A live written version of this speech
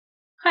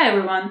Hi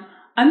everyone,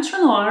 I'm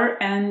Tranoir,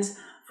 and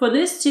for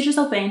this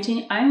digital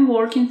painting I'm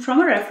working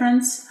from a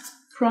reference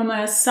from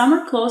a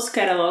summer clothes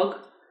catalog,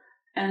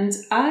 and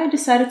I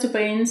decided to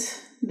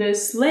paint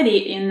this lady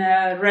in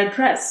a red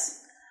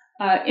dress.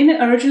 In the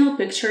original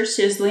picture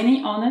she's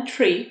leaning on a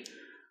tree,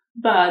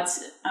 but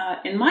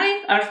in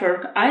my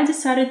artwork I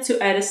decided to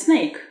add a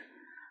snake.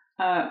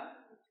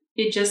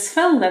 It just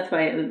fell that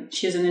way.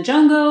 She's in a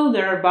jungle,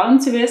 there are bound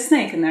to be a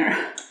snake in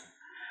there.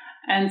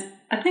 And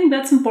I think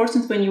that's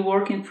important when you're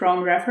working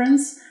from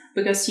reference,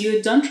 because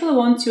you don't really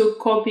want to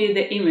copy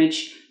the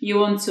image. You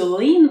want to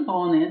lean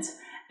on it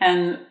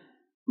and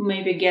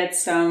maybe get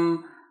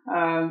some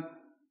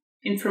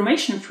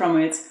information from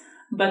it,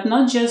 but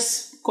not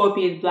just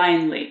copy it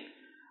blindly.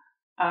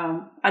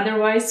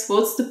 Otherwise,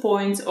 what's the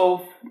point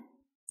of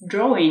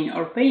drawing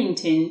or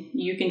painting?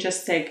 You can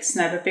just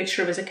snap a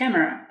picture with a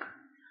camera.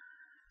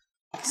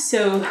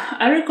 So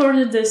I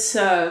recorded this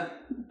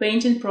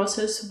painting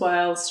process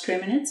while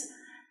streaming it,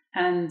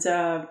 and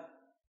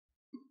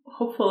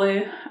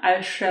hopefully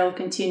I shall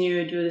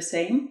continue to do the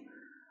same.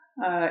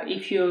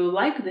 If you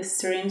like these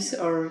streams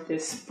or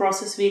these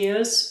process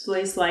videos,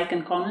 please like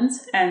and comment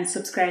and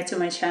subscribe to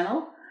my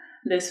channel.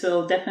 This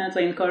will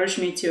definitely encourage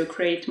me to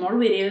create more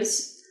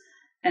videos.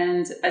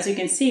 And as you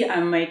can see,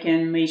 I'm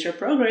making major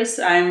progress.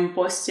 I'm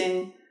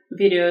posting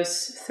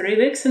videos 3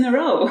 weeks in a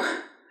row.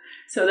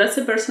 So that's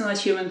a personal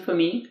achievement for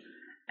me.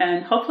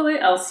 And hopefully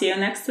I'll see you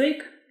next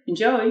week.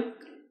 Enjoy!